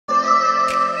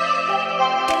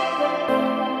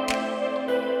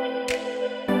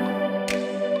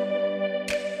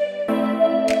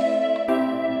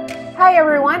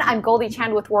I'm Goldie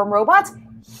Chan with Warm Robots,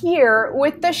 here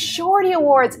with the Shorty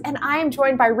Awards. And I am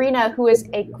joined by Rena, who is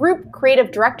a group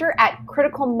creative director at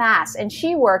Critical Mass. And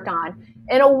she worked on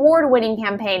an award-winning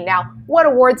campaign. Now, what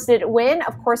awards did it win?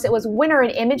 Of course, it was Winner in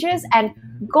Images and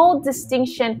Gold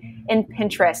Distinction in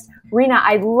Pinterest. Rena,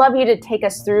 I'd love you to take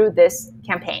us through this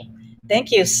campaign.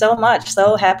 Thank you so much.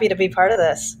 So happy to be part of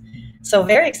this. So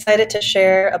very excited to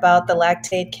share about the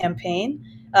Lactate campaign.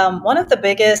 One of the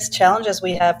biggest challenges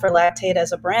we have for Lactate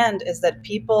as a brand is that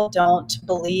people don't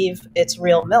believe it's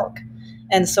real milk.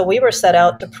 And so we were set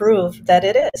out to prove that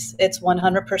it is. It's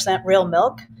 100% real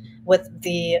milk with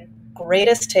the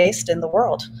greatest taste in the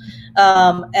world.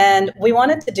 And we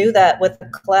wanted to do that with a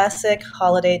classic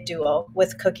holiday duo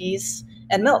with cookies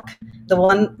and milk. The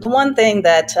one thing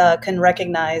that can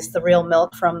recognize the real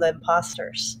milk from the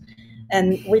imposters.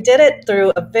 And we did it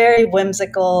through a very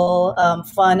whimsical,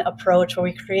 fun approach where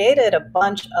we created a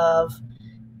bunch of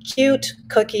cute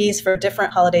cookies for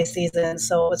different holiday seasons.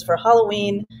 So it was for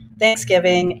Halloween,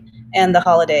 Thanksgiving, and the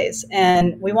holidays.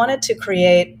 And we wanted to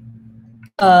create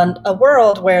a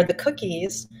world where the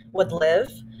cookies would live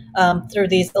through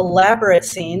these elaborate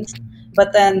scenes,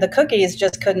 but then the cookies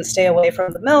just couldn't stay away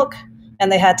from the milk and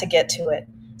they had to get to it.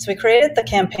 So we created the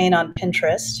campaign on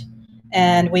Pinterest.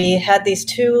 And we had these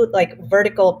two like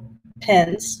vertical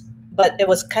pins, but it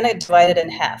was kind of divided in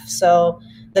half. So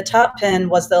the top pin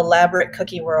was the elaborate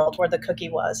cookie world where the cookie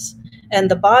was. And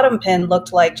the bottom pin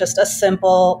looked like just a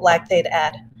simple Lactate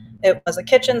ad. It was a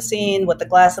kitchen scene with a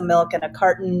glass of milk and a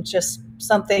carton, just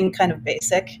something kind of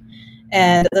basic.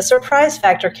 And the surprise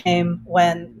factor came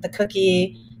when the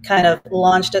cookie kind of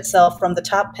launched itself from the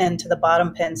top pin to the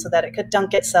bottom pin so that it could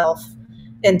dunk itself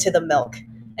into the milk.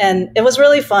 And it was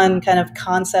really fun kind of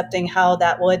concepting how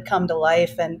that would come to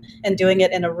life and doing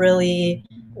it in a really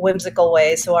whimsical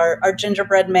way. So our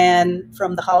gingerbread man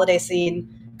from the holiday scene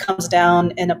comes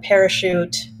down in a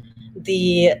parachute.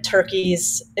 The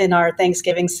turkeys in our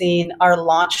Thanksgiving scene are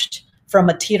launched from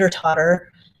a teeter-totter.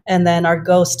 And then our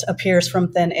ghost appears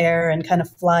from thin air and kind of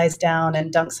flies down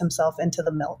and dunks himself into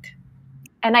the milk.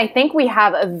 And I think we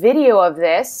have a video of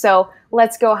this. So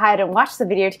let's go ahead and watch the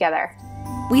video together.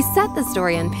 We set the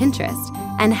story on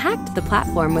Pinterest and hacked the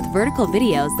platform with vertical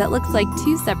videos that looked like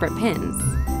two separate pins.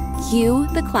 Cue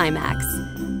the climax.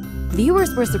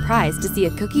 Viewers were surprised to see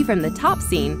a cookie from the top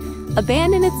scene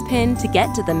abandon its pin to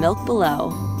get to the milk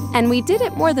below. And we did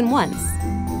it more than once,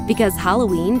 because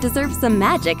Halloween deserves some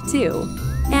magic too.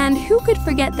 And who could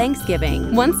forget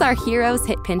Thanksgiving? Once our heroes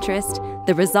hit Pinterest,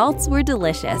 the results were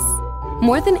delicious.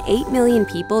 More than 8 million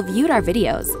people viewed our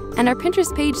videos, and our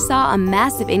Pinterest page saw a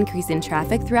massive increase in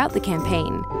traffic throughout the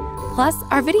campaign. Plus,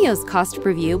 our videos' cost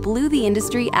per view blew the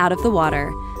industry out of the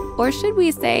water. Or should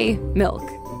we say, milk?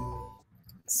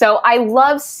 So I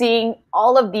love seeing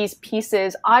all of these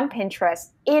pieces on Pinterest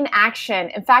in action.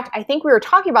 In fact, I think we were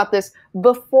talking about this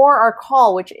before our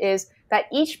call, which is that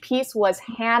each piece was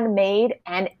handmade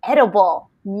and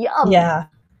edible. Yum.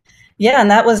 Yeah,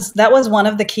 and that was one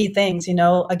of the key things, you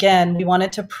know. Again, we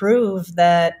wanted to prove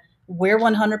that we're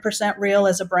 100% real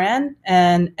as a brand,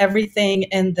 and everything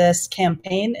in this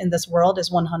campaign, in this world,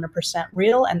 is 100%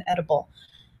 real and edible.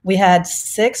 We had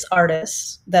 6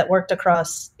 artists that worked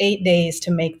across 8 days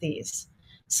to make these.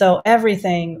 So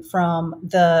everything from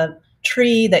the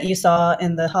tree that you saw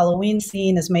in the Halloween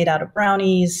scene is made out of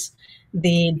brownies.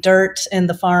 The dirt in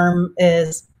the farm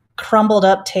is crumbled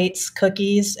up Tate's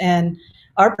cookies, and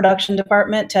our production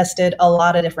department tested a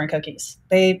lot of different cookies.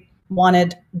 They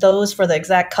wanted those for the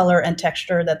exact color and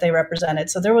texture that they represented.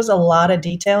 So there was a lot of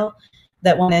detail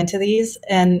that went into these.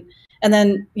 And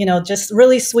then, you know, just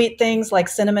really sweet things like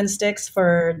cinnamon sticks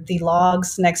for the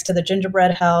logs next to the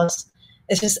gingerbread house.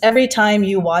 It's just every time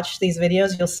you watch these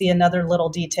videos, you'll see another little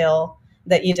detail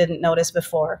that you didn't notice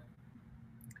before.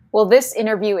 Well, this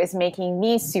interview is making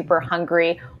me super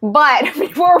hungry. But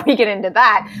before we get into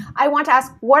that, I want to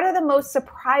ask, what are the most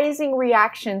surprising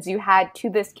reactions you had to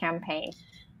this campaign?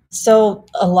 So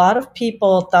a lot of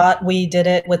people thought we did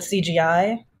it with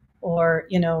CGI, or,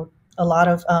 you know, a lot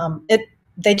of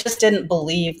they just didn't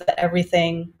believe that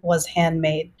everything was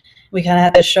handmade. We kind of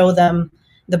had to show them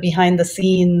the behind the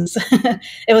scenes.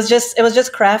 It was just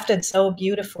crafted so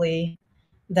beautifully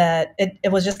that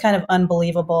it was just kind of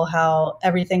unbelievable how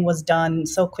everything was done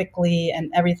so quickly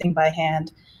and everything by hand.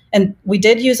 And we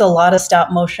did use a lot of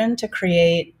stop motion to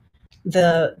create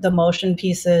the motion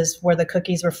pieces where the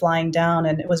cookies were flying down.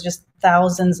 And it was just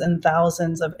thousands and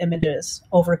thousands of images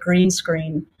over green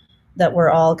screen that were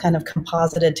all kind of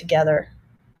composited together.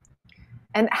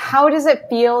 And how does it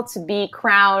feel to be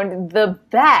crowned the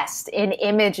best in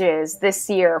images this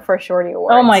year for Shorty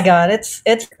Awards? Oh my God, it's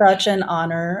such an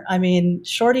honor. I mean,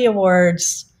 Shorty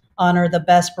Awards honor the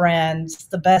best brands,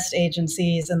 the best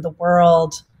agencies in the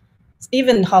world,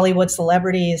 even Hollywood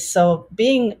celebrities. So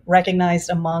being recognized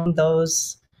among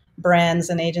those brands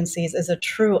and agencies is a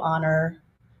true honor.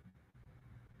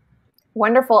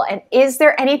 Wonderful. And is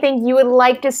there anything you would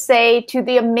like to say to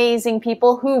the amazing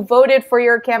people who voted for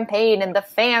your campaign and the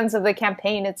fans of the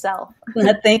campaign itself?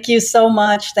 Thank you so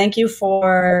much. Thank you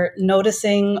for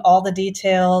noticing all the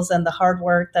details and the hard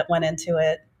work that went into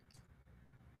it.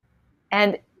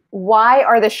 And why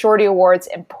are the Shorty Awards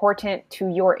important to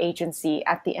your agency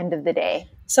at the end of the day?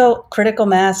 So Critical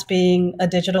Mass, being a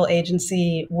digital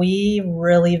agency, we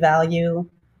really value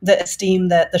the esteem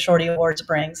that the Shorty Awards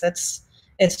brings.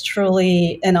 It's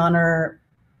truly an honor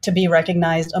to be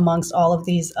recognized amongst all of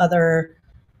these other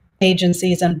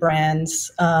agencies and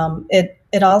brands.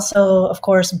 It also, of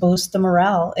course, boosts the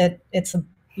morale. It's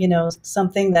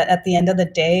something that at the end of the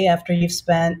day, after you've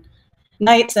spent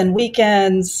nights and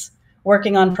weekends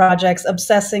working on projects,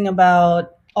 obsessing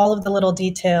about all of the little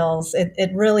details,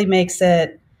 it really makes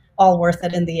it all worth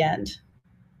it in the end.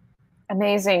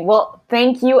 Amazing. Well,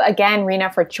 thank you again,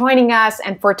 Rena, for joining us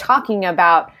and for talking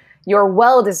about your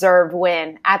well-deserved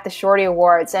win at the Shorty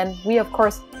Awards. And we, of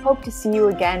course, hope to see you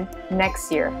again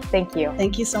next year. Thank you.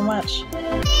 Thank you so much.